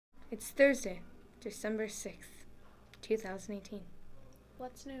It's Thursday, December 6th, 2018.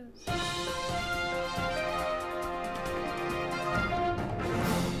 What's news?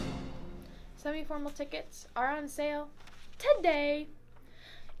 Semi-formal tickets are on sale today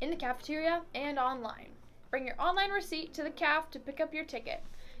in the cafeteria and online. Bring your online receipt to the caf to pick up your ticket.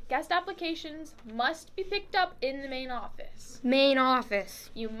 Guest applications must be picked up in the main office. Main office.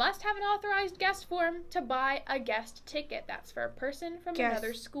 You must have an authorized guest form to buy a guest ticket. That's for a person from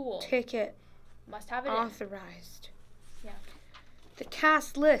another school. Ticket. Must have it authorized. Yeah. The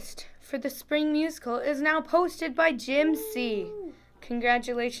cast list for the spring musical is now posted by Jim C.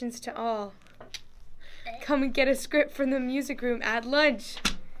 Congratulations to all. Come and get a script from the music room at lunch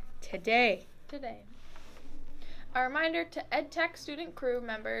today. A reminder to EdTech student crew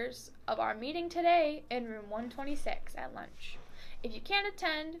members of our meeting today in room 126 at lunch. If you can't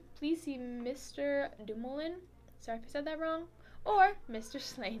attend, please see Mr. Dumoulin, sorry if I said that wrong, or Mr.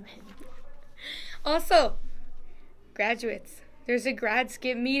 Slayman. Also, graduates, there's a grad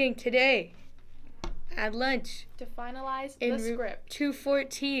skip meeting today at lunch To finalize in the room script.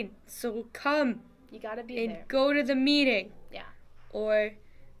 214. So come You gotta be and there. go to the meeting. Yeah. Or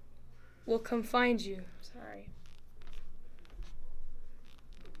we'll come find you. Sorry.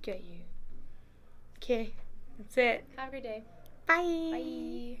 Get you. Okay, that's it. Have a great day. Bye.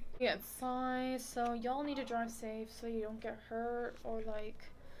 Bye. Yeah, it's fine. So y'all need to drive safe so you don't get hurt or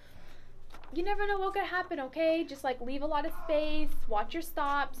you never know what could happen, okay? Just leave a lot of space, watch your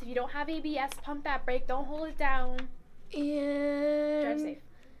stops. If you don't have ABS, pump that brake, don't hold it down. And Drive safe.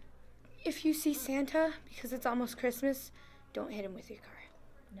 if you see Santa, because it's almost Christmas, don't hit him with your car.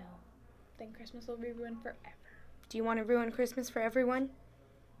 No. Then Christmas will be ruined forever. Do you want to ruin Christmas for everyone?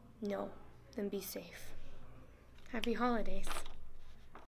 No. Then be safe. Happy holidays.